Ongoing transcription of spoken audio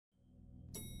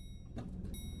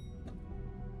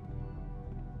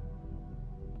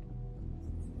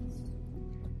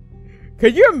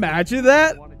Could you imagine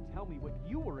that? You want to tell me what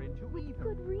you were into With either.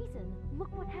 good reason.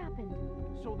 Look what happened.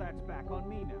 So that's back on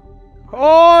me now.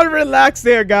 Oh, relax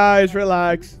there, guys.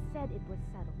 Relax. You said it was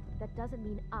settled. That doesn't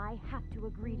mean I have to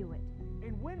agree to it.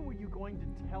 And when were you going to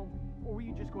tell me? Or were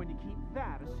you just going to keep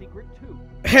that a secret too?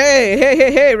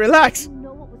 Hey, relax. You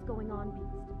know what was going on,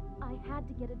 Beast. I had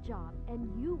to get a job, and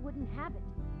you wouldn't have it.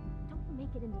 Don't make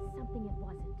it into something it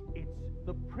wasn't. It's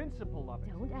the principle of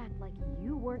it. Don't act like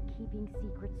you weren't keeping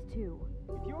secrets, too.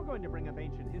 If you're going to bring up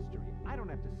ancient history, I don't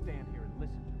have to stand here and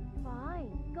listen to it. Fine.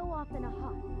 Go off in a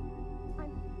huff.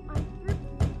 I'm through.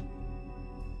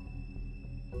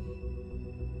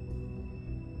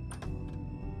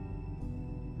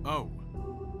 Oh.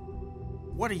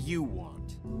 What do you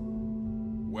want?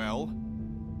 Well?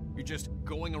 You're just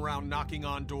going around knocking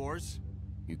on doors?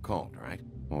 You called, right?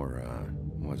 Or,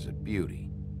 was it Beauty?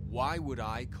 Why would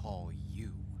I call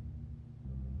you?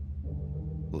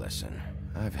 Listen,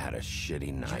 I've had a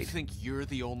shitty night. You think you're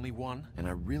the only one? And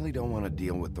I really don't want to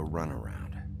deal with the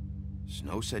runaround.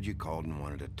 Snow said you called and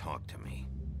wanted to talk to me.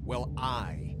 Well,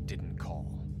 I didn't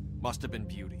call. Must have been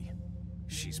Beauty.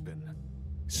 She's been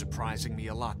surprising me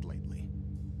a lot lately.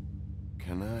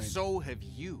 Can I? So have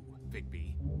you,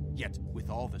 Bigby. Yet, with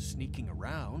all the sneaking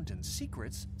around and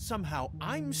secrets, somehow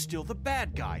I'm still the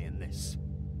bad guy in this.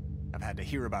 I've had to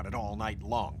hear about it all night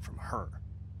long from her.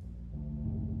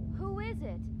 Who is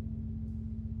it?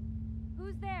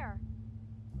 Who's there?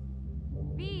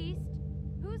 Beast?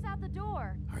 Who's out the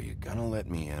door? Are you gonna let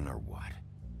me in or what?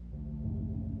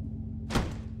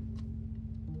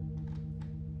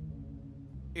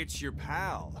 It's your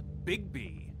pal,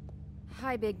 Bigby.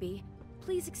 Hi, Bigby.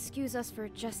 Please excuse us for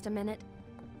just a minute.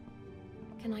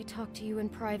 Can I talk to you in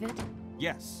private?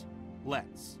 Yes,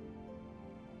 let's.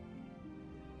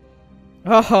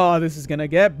 Oh, this is gonna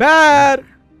get bad.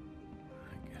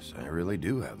 I guess I really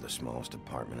do have the smallest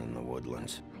apartment in the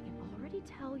Woodlands. I can already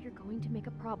tell you're going to make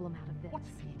a problem out of this. What's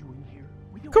he doing here?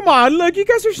 We don't Come on, look, you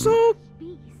guys are so...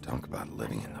 Beast. Talk about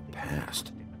living in the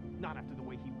past. Not after the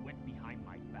way he went behind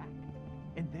my back.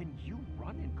 And then you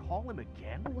run and call him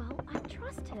again? Well, I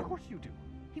trust him. Of course you do.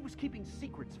 He was keeping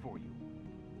secrets for you.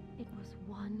 It was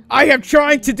one. I am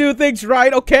trying to do things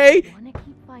right, okay? Do you want to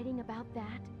keep fighting about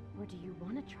that? Or do you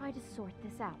want to try to sort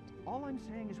this out? All I'm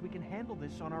saying is we can handle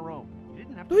this on our own. You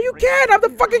didn't have to No, you bring- can't. I'm the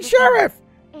fucking sheriff.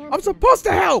 And I'm supposed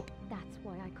to help. That's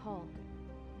why I called.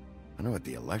 I know what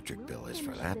the electric We'll bill is for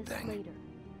finish that this thing. later,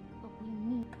 but we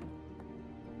need...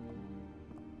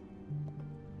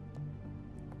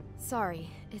 Sorry,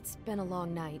 it's been a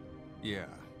long night. Yeah,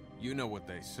 you know what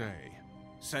they say.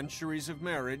 Centuries of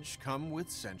marriage come with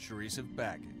centuries of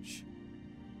baggage.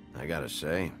 I gotta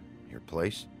say, your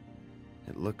place,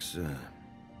 it looks,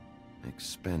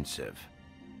 expensive.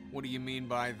 What do you mean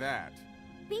by that?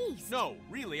 Beast! No,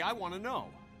 really, I want to know.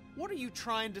 What are you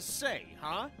trying to say,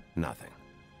 huh? Nothing.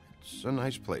 It's a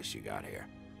nice place you got here.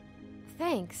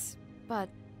 Thanks, but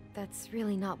that's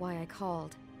really not why I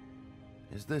called.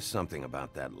 Is this something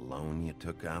about that loan you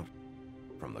took out?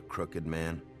 From the crooked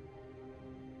man?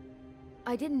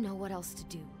 I didn't know what else to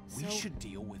do, We so should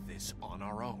deal with this on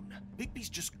our own. Bigby's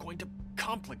just going to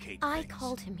complicate I things.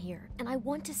 called him here, and I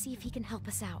want to see if he can help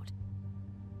us out.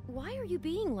 Why are you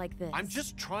being like this? I'm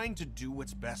just trying to do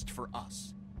what's best for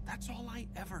us. That's all I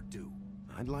ever do.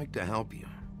 I'd like to help you,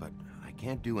 but I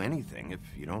can't do anything if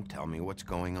you don't tell me what's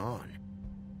going on.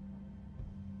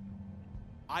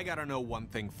 I gotta know one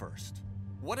thing first.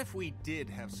 What if we did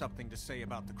have something to say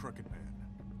about the Crooked Man?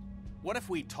 What if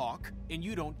we talk and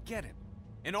you don't get him?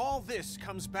 And all this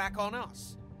comes back on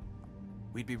us?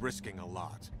 We'd be risking a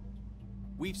lot.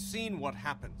 We've seen what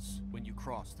happens when you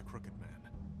cross the Crooked Man.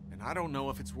 And I don't know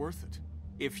if it's worth it.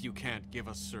 If you can't give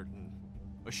us certain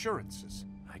assurances.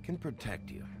 I can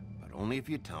protect you, but only if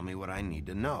you tell me what I need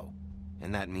to know.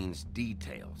 And that means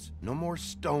details. No more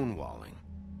stonewalling.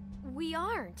 We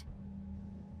aren't.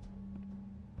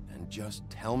 And just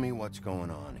tell me what's going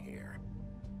on here.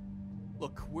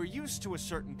 Look, we're used to a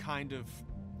certain kind of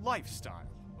lifestyle,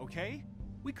 okay?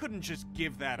 We couldn't just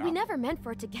give that up. We never meant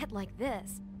for it to get like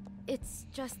this. It's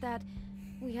just that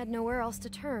we had nowhere else to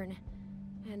turn,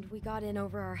 and we got in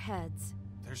over our heads.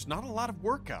 There's not a lot of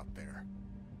work out there.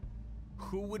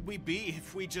 Who would we be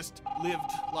if we just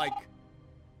lived like...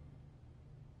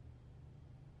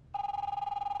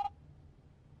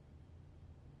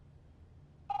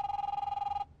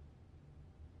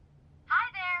 Hi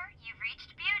there, you've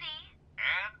reached Beauty.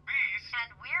 And Beast.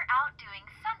 And we're out doing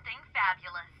something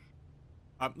fabulous.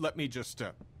 let me just,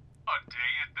 A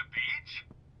day at the beach?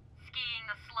 Skiing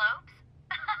the slopes?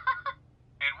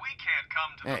 And we can't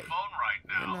come to Hey, the phone right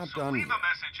now, we're not so done leave yet. a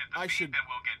message at the I beep should- and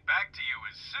we'll get back to you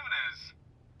as soon as...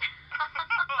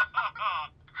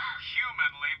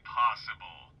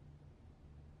 possible.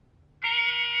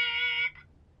 Beep!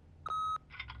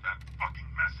 That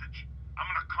fucking message. I'm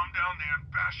gonna come down there and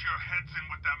bash your heads in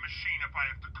with that machine if I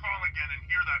have to call again and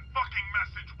hear that fucking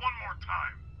message one more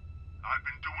time. I've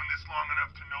been doing this long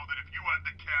enough to know that if you had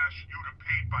the cash, you'd have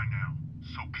paid by now.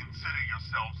 So consider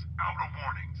yourselves out of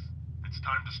warnings. It's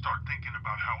time to start thinking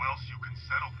about how else you can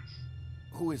settle this.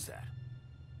 Who is that?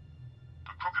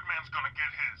 The Crooked Man's gonna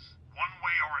get his, one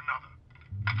way or another.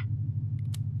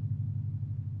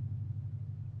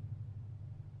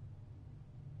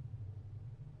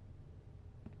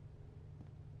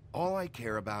 All I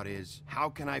care about is, how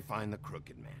can I find the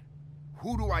Crooked Man?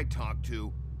 Who do I talk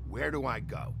to? Where do I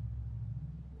go?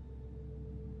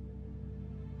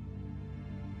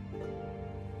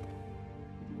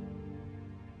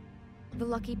 The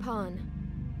Lucky Pawn.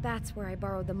 That's where I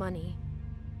borrowed the money.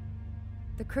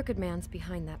 The Crooked Man's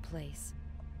behind that place.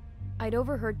 I'd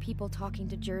overheard people talking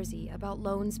to Jersey about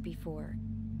loans before.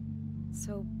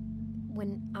 So,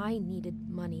 when I needed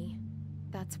money,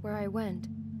 that's where I went.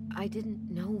 I didn't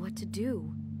know what to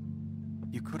do.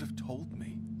 You could have told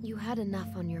me. You had enough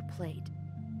on your plate.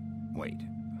 Wait,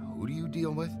 who do you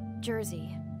deal with?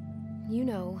 Jersey. You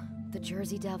know, the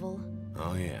Jersey Devil.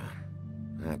 Oh yeah,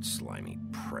 that slimy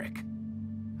prick.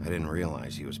 I didn't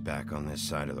realize he was back on this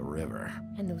side of the river.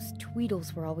 And those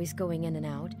Tweedles were always going in and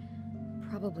out.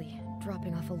 Probably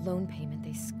dropping off a loan payment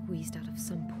they squeezed out of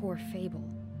some poor fable.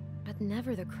 But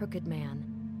never the Crooked Man.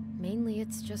 Mainly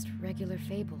it's just regular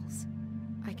fables.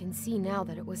 I can see now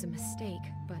that it was a mistake,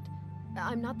 but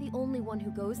I'm not the only one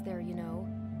who goes there, you know.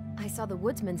 I saw the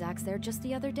Woodsman's axe there just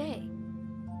the other day.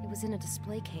 It was in a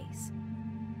display case.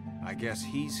 I guess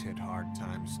he's hit hard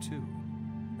times too.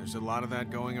 There's a lot of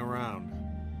that going around.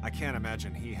 I can't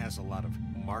imagine he has a lot of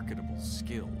marketable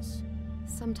skills.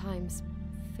 Sometimes,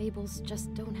 fables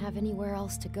just don't have anywhere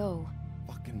else to go.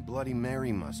 Fucking Bloody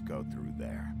Mary must go through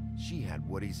there. She had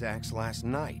Woody's axe last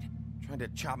night. Tried to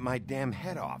chop my damn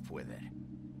head off with it.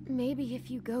 Maybe if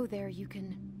you go there, you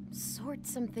can sort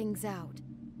some things out.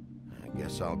 I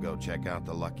guess I'll go check out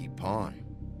the Lucky Pawn.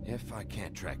 If I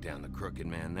can't track down the Crooked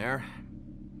Man there,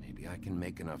 maybe I can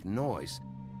make enough noise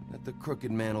that the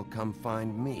Crooked Man will come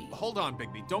find me. Hold on,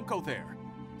 Bigby. Don't go there.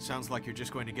 Sounds like you're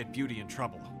just going to get Beauty in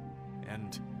trouble.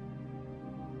 And...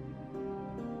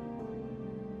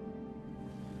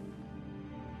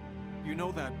 you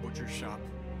know that butcher shop,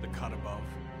 the cut above?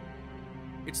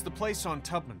 It's the place on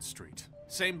Tubman Street.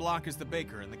 Same block as the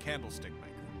baker and the candlestick maker.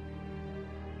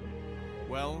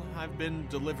 Well, I've been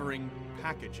delivering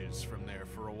packages from there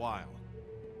for a while.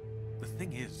 The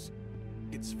thing is,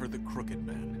 it's for the Crooked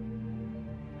Man.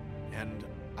 And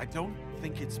I don't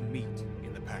think it's meat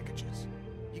in the packages.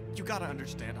 You gotta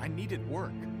understand, I needed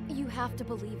work. You have to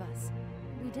believe us.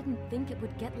 We didn't think it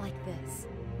would get like this.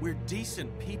 We're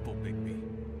decent people, Bigby.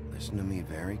 Listen to me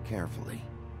very carefully.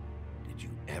 Did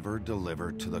you ever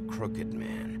deliver to the Crooked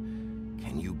Man?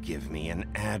 Can you give me an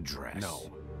address?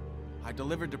 No. I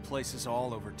delivered to places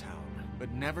all over town,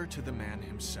 but never to the man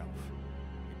himself.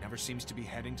 He never seems to be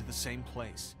heading to the same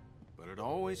place, but it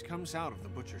always comes out of the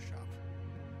butcher shop.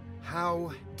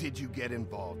 How did you get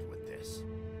involved with this?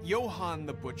 Johann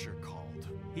the butcher called.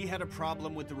 He had a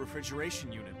problem with the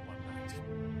refrigeration unit one night.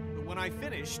 But when I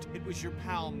finished, it was your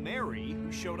pal Mary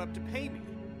who showed up to pay me.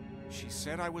 She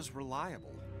said I was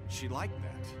reliable. She liked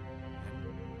that.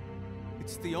 And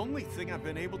it's the only thing I've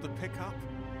been able to pick up,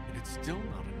 and it's still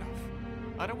not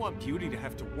enough. I don't want Beauty to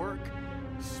have to work,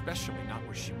 especially not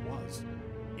where she was.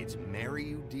 It's Mary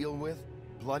you deal with?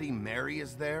 Bloody Mary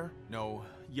is there? No,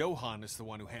 Johann is the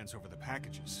one who hands over the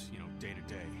packages, you know, day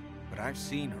to day. But I've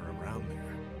seen her around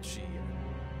there. She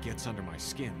gets under my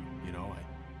skin, you know.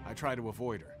 I try to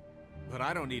avoid her. But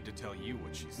I don't need to tell you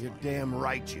what she's You're like. damn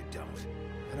right you don't.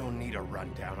 I don't need a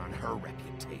rundown on her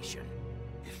reputation.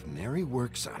 If Mary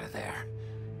works out of there,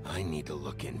 I need to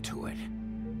look into it.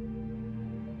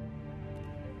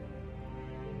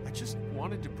 I just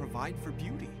wanted to provide for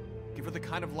Beauty. Give her the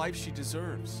kind of life she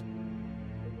deserves.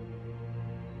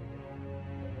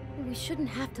 We shouldn't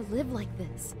have to live like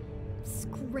this,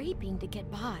 scraping to get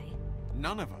by.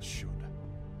 None of us should.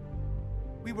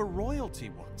 We were royalty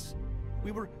once.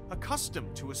 We were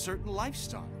accustomed to a certain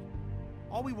lifestyle.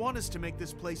 All we want is to make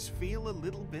this place feel a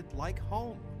little bit like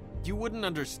home. You wouldn't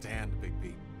understand,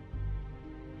 Bigby.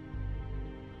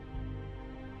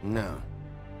 No,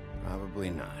 probably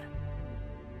not.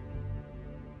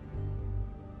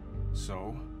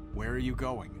 So, where are you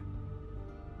going?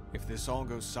 If this all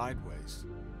goes sideways,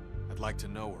 I'd like to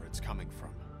know where it's coming from.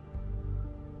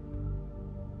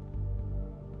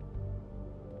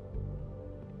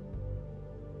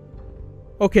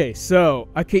 Okay, so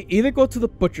I can either go to the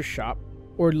butcher shop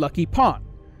or Lucky Pawn.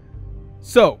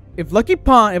 So if I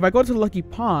go to Lucky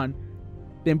Pawn,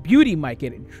 then Beauty might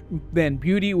get then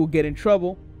Beauty will get in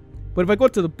trouble. But if I go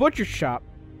to the butcher shop,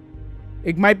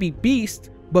 it might be Beast.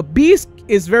 But Beast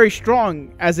is very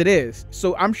strong as it is,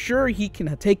 so I'm sure he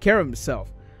can take care of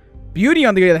himself. Beauty,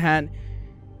 on the other hand,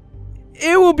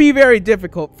 it will be very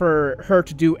difficult for her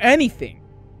to do anything.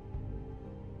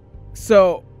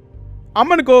 So I'm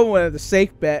gonna go with a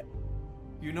safe bet.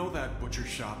 You know that butcher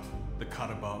shop, the cut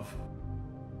above?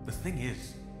 The thing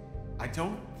is, I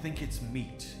don't think it's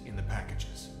meat in the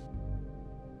packages.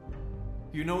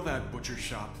 You know that butcher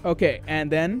shop? Okay,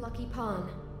 and then Lucky Pawn.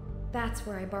 That's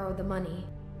where I borrowed the money.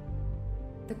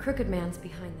 The Crooked Man's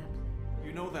behind that.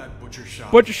 You know that butcher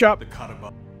shop? Butcher shop. The cut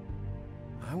above.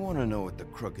 I want to know what the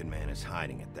Crooked Man is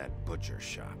hiding at that butcher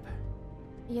shop.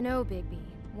 You know, Bigby,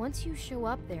 once you show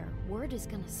up there, word is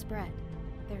gonna spread.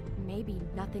 There may be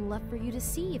nothing left for you to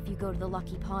see if you go to the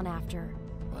Lucky Pawn after.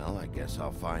 Well, I guess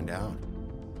I'll find out.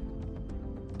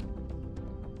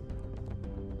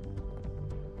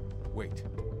 Wait,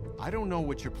 I don't know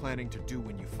what you're planning to do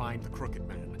when you find the Crooked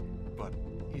Man, but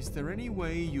is there any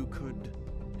way you could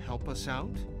help us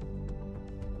out?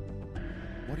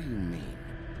 What do you mean?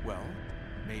 Well,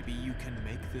 maybe you can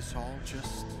make this all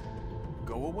just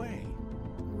go away.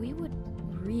 We would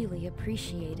really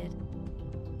appreciate it.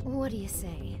 What do you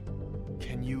say?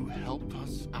 Can you help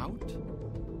us out?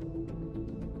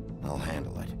 I'll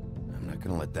handle it. I'm not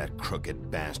gonna let that crooked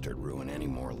bastard ruin any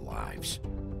more lives.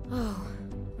 Oh,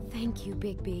 thank you,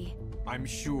 Bigby. I'm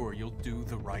sure you'll do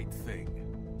the right thing.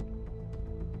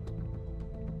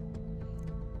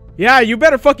 yeah, you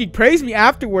better fucking praise me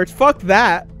afterwards. Fuck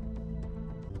that.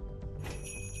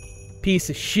 Piece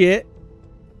of shit.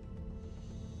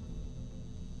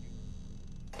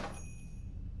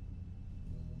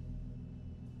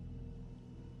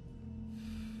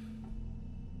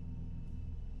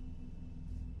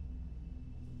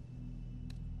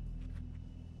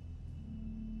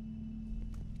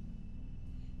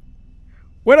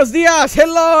 Buenos dias.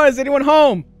 Hello. Is anyone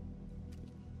home?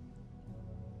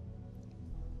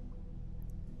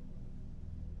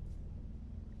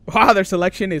 Wow, their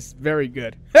selection is very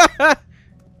good.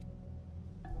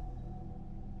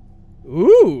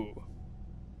 Ooh.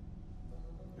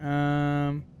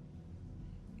 Huh.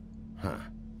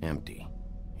 Empty.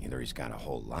 Either he's got a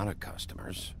whole lot of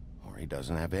customers, or he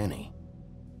doesn't have any.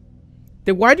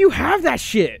 Then why do you have that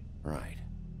shit? Right.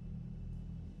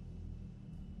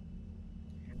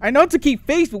 I know to keep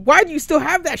face, but why do you still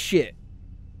have that shit?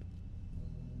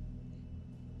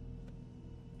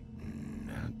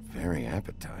 Not very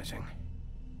appetizing.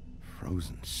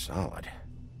 Frozen solid.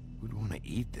 Who'd want to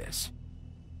eat this?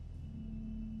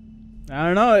 I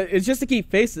don't know. It's just to keep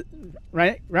face,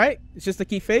 right? Right? It's just to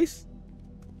keep face.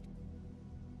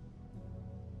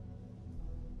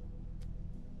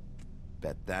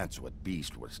 Bet that's what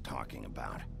Beast was talking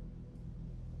about.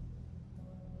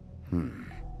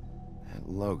 That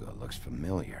logo looks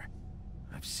familiar.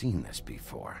 I've seen this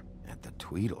before, at the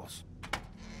Tweedles.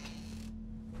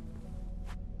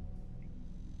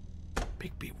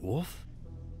 Bigby Wolf?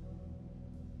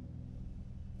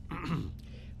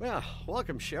 Well,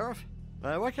 welcome, Sheriff.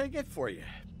 What can I get for you?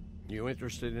 You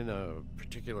interested in a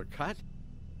particular cut?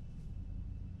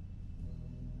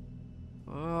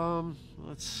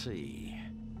 Let's see.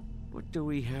 What do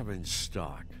we have in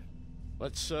stock?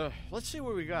 Let's see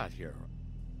what we got here.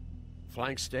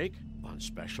 Flank steak on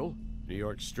special. New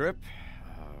York strip.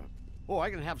 Oh, I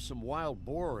can have some wild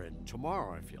boar in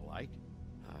tomorrow if you like.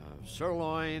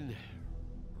 Sirloin,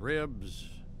 ribs.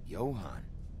 Johan,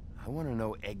 I want to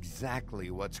know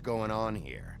exactly what's going on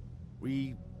here.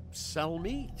 We sell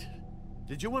meat.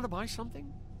 Did you want to buy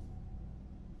something?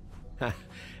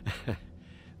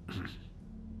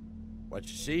 What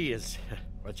you see is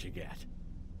what you get.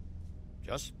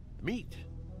 Just meat.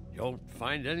 You don't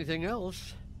find anything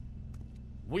else.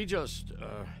 We just,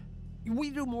 we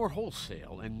do more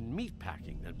wholesale and meat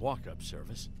packing than walk-up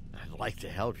service. I'd like to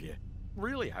help you.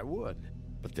 Really, I would.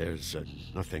 But there's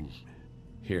nothing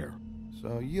here.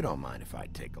 So you don't mind if I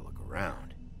take a look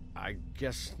around? I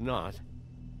guess not.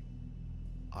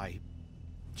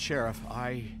 Sheriff,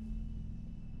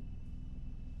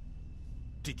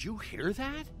 Did you hear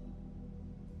that?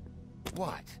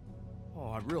 What?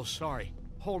 Oh, I'm real sorry.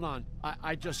 Hold on.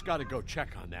 I just gotta go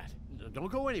check on that.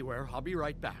 Don't go anywhere. I'll be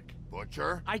right back.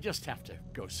 Butcher? I just have to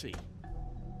go see.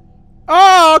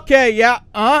 Oh, okay, yeah.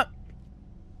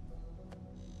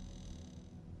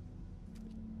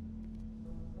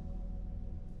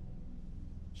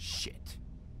 Shit.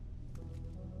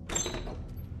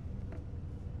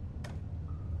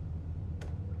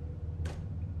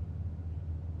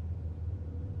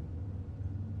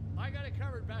 I got it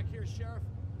covered back back here, Sheriff.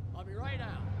 I'll be right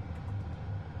out.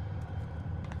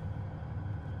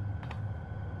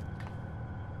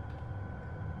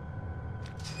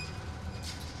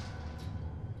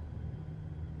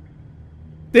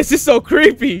 This is so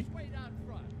creepy. Wait out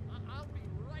front. I'll be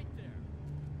right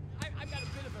there. I've got a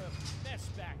bit of a mess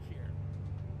back here.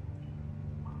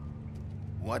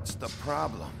 What's the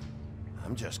problem?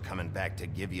 I'm just coming back to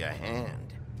give you a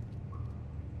hand.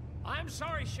 I'm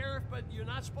sorry, Sheriff, but you're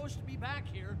not supposed to be back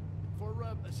here for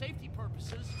safety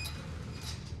purposes.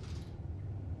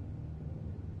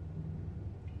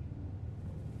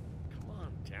 Come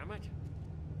on, damn it.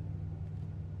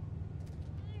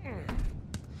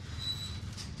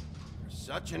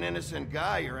 Such an innocent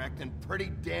guy, you're acting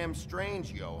pretty damn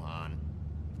strange, Johann.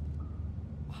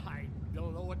 I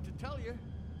don't know what to tell you.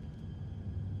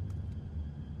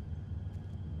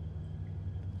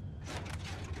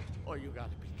 Oh, you gotta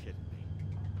be kidding me.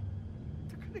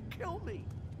 They're gonna kill me.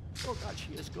 Oh God,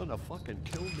 she is gonna fucking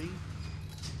kill me.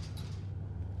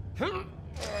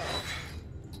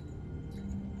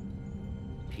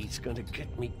 He's gonna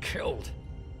get me killed.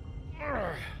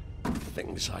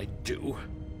 Things I do.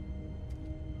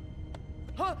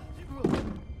 Huh?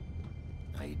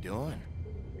 How you doing?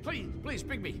 Please,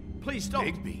 Bigby. Please don't.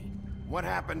 Bigby? What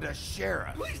happened to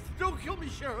Sheriff? Please don't kill me,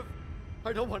 Sheriff.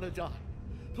 I don't want to die.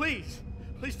 Please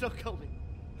don't kill me.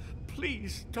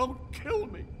 Please don't kill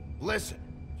me. Listen,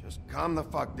 just calm the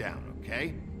fuck down,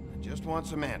 okay? I just want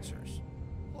some answers.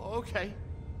 Okay.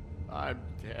 I'm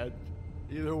dead.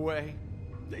 Either way.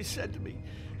 They said to me,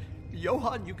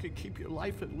 Johann, you could keep your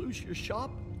life and lose your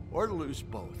shop, or lose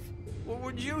both. What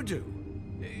would you do?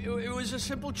 It was a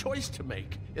simple choice to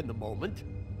make in the moment.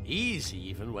 Easy,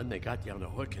 even when they got you on a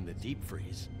hook in the deep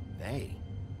freeze. They?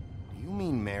 Do you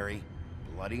mean Mary?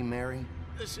 Bloody Mary?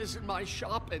 This isn't my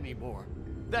shop anymore.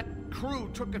 That crew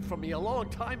took it from me a long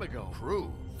time ago.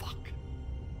 Crew? Fuck.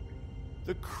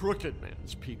 The Crooked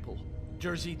Man's people.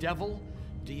 Jersey Devil,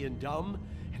 D and Dumb,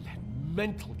 and that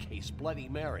mental case, Bloody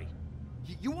Mary.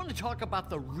 You want to talk about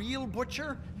the real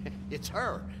butcher? It's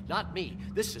her, not me.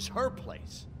 This is her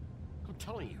place. I'm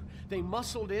telling you, they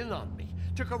muscled in on me,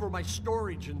 took over my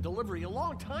storage and delivery a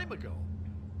long time ago.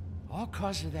 All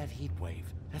cause of that heat wave.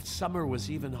 That summer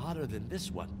was even hotter than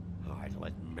this one. Oh, I'd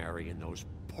let Mary and those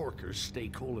porkers stay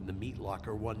cool in the meat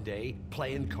locker one day,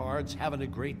 playing cards, having a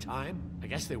great time. I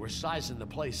guess they were sizing the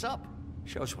place up.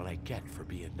 Shows what I get for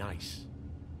being nice.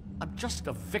 I'm just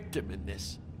a victim in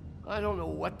this. I don't know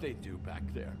what they do back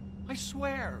there. I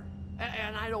swear.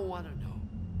 And I don't want to know.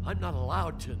 I'm not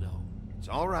allowed to know. It's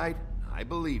all right. I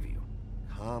believe you.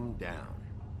 Calm down.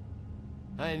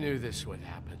 I knew this would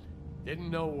happen. Didn't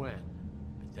know when.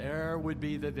 But there would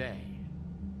be the day.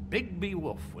 Bigby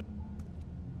Wolf would...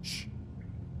 Shh.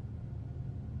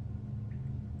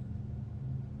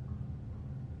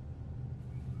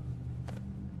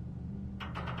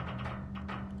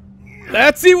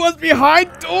 Let's see what's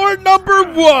behind door number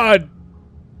 1.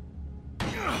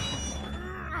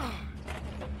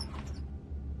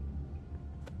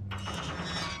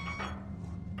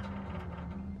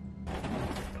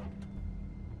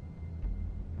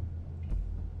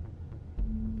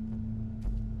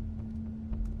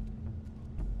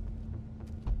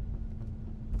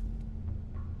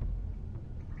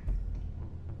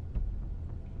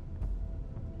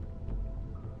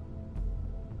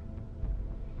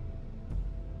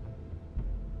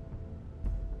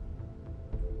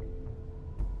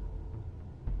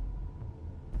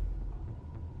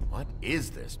 What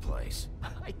is this place?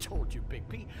 I told you,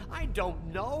 Bigby. I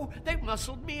don't know. They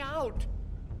muscled me out.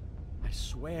 I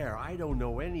swear, I don't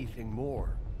know anything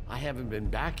more. I haven't been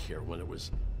back here when it was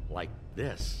like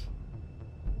this.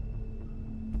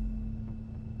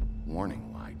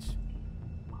 Warning lights.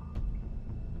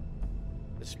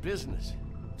 It's business.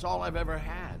 It's all I've ever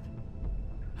had.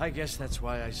 I guess that's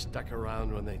why I stuck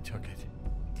around when they took it.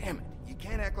 Damn it. You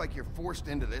can't act like you're forced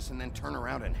into this and then turn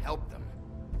around and help them.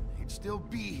 You'd still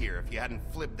be here if you hadn't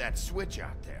flipped that switch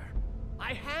out there.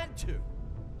 I had to.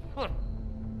 Huh.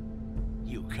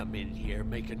 You come in here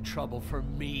making trouble for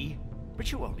me,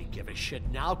 but you only give a shit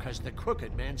now because the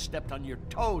Crooked Man stepped on your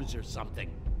toes or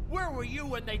something. Where were you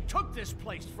when they took this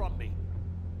place from me?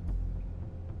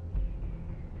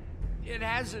 It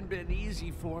hasn't been easy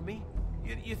for me.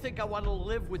 You think I want to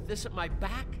live with this at my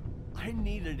back? I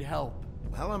needed help.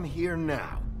 Well, I'm here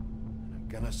now. I'm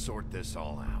gonna sort this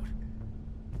all out.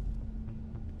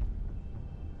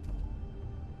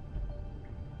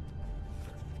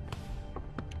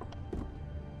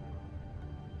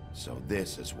 So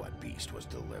this is what Beast was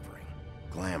delivering.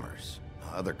 Glamours,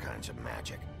 other kinds of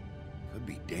magic. Could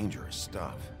be dangerous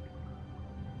stuff.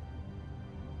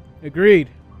 Agreed.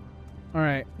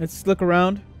 Alright, let's look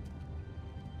around.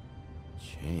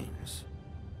 Chains.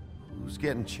 Who's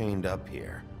getting chained up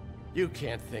here? You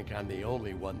can't think I'm the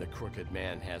only one the Crooked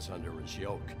Man has under his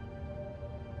yoke.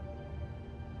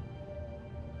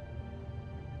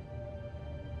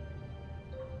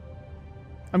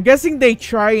 I'm guessing they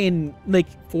try and, like,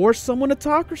 force someone to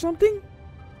talk or something?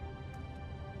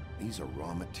 These are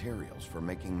raw materials for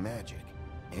making magic.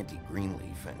 Auntie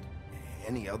Greenleaf and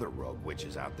any other rogue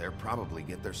witches out there probably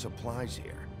get their supplies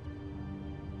here.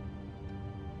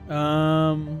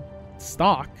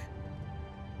 Stock.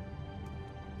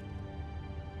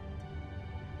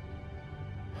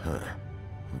 Huh.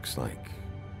 Looks like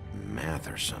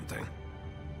math or something.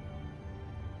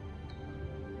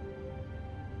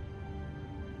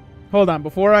 Hold on,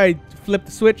 before I flip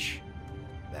the switch.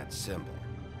 That symbol.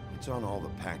 It's on all the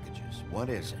packages. What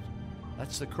is it?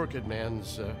 That's the Crooked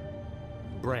Man's,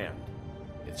 brand.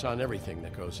 It's on everything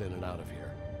that goes in and out of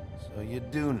here. So you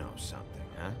do know something,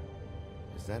 huh?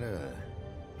 Is that a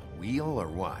wheel or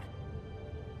what?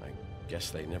 I guess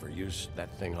they never used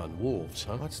that thing on wolves,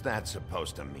 huh? What's that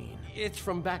supposed to mean? It's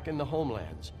from back in the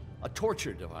homelands. A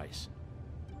torture device.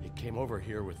 It came over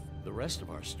here with the rest of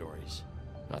our stories.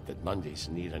 Not that Mundies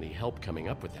need any help coming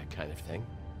up with that kind of thing.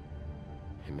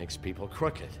 It makes people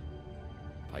crooked.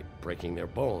 By breaking their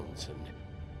bones and...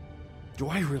 Do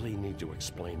I really need to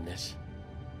explain this?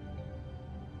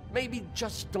 Maybe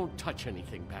just don't touch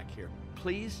anything back here,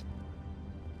 please?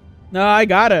 No, I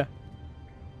gotta.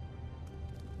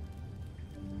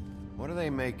 What are they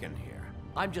making here?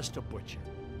 I'm just a butcher.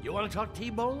 You want to talk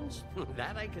T-bones?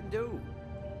 That I can do.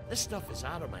 This stuff is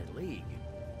out of my league.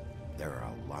 There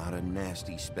are a lot of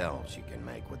nasty spells you can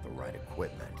make with the right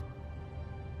equipment.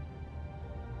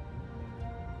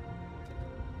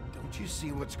 Don't you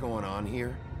see what's going on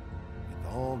here?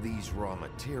 With all these raw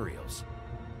materials,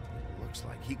 it looks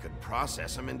like he could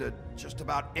process them into just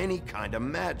about any kind of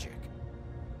magic.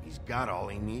 He's got all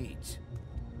he needs.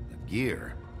 The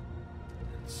gear,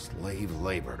 and slave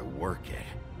labor to work it.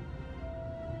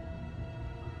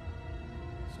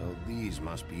 So these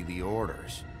must be the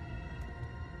orders.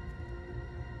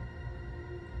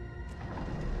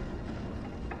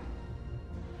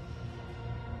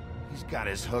 He's got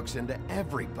his hooks into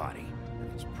everybody,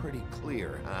 and it's pretty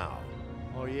clear how.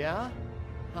 Oh yeah?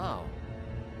 How?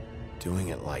 Doing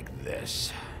it like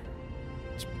this.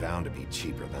 It's bound to be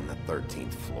cheaper than the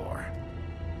 13th floor.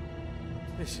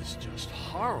 This is just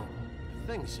horrible.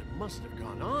 The things that must have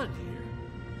gone on here.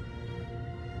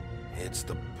 It's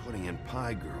the putting in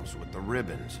pie girls with the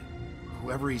ribbons.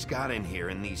 Whoever he's got in here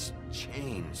in these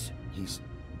chains, he's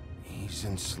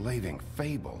enslaving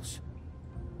fables.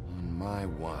 On my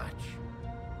watch.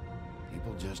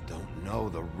 People just don't know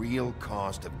the real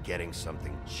cost of getting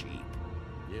something cheap.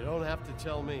 You don't have to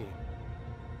tell me.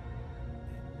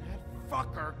 That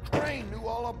fucker Crane knew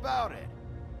all about it.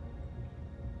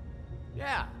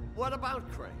 Yeah, what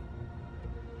about Crane?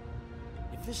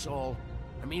 If this all...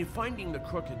 I mean, finding the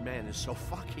Crooked Man is so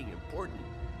fucking important,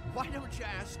 why don't you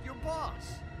ask your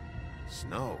boss?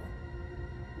 Snow?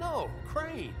 No,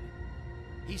 Crane.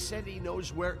 He said he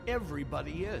knows where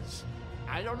everybody is.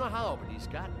 I don't know how, but he's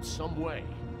got some way.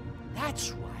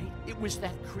 That's right. It was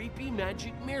that creepy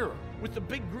magic mirror with the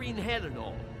big green head and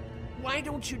all. Why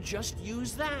don't you just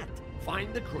use that?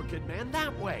 Find the Crooked Man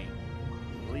that way.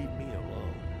 Leave me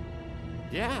alone.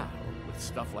 Yeah, with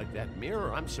stuff like that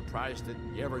mirror, I'm surprised that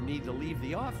you ever need to leave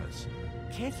the office.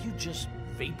 Can't you just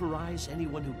vaporize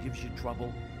anyone who gives you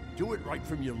trouble? Do it right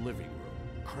from your living room.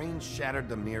 Crane shattered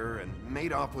the mirror and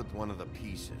made off with one of the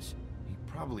pieces. He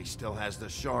probably still has the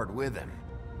shard with him.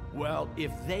 Well,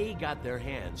 if they got their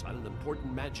hands on an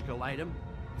important magical item,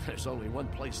 there's only one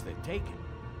place they'd take it.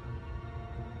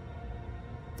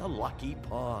 The Lucky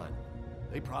Pawn.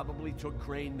 They probably took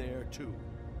Crane there, too.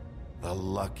 The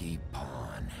Lucky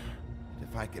Pawn.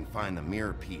 If I can find the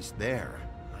mirror piece there,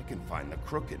 I can find the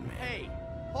Crooked Man. Hey,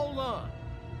 hold on.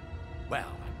 Well,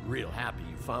 I'm real happy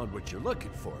you found what you're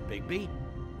looking for, Bigby.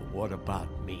 But what about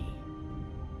me?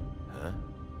 Huh?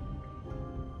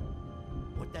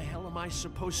 What the hell am I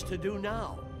supposed to do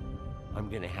now? I'm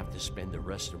gonna have to spend the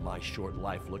rest of my short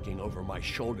life looking over my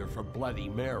shoulder for Bloody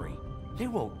Mary. They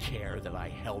won't care that I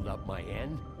held up my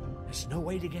end. There's no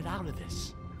way to get out of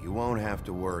this. You won't have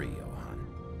to worry, Johan.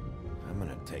 I'm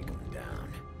gonna take him down.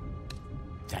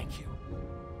 Thank you.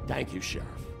 Thank you, Sheriff.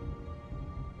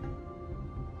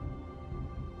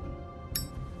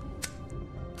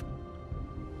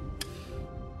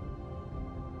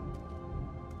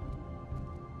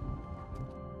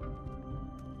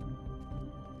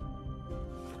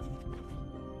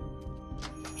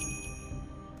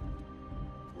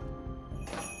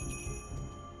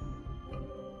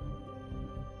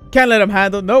 Can't let him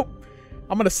handle. Nope.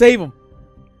 I'm gonna save him.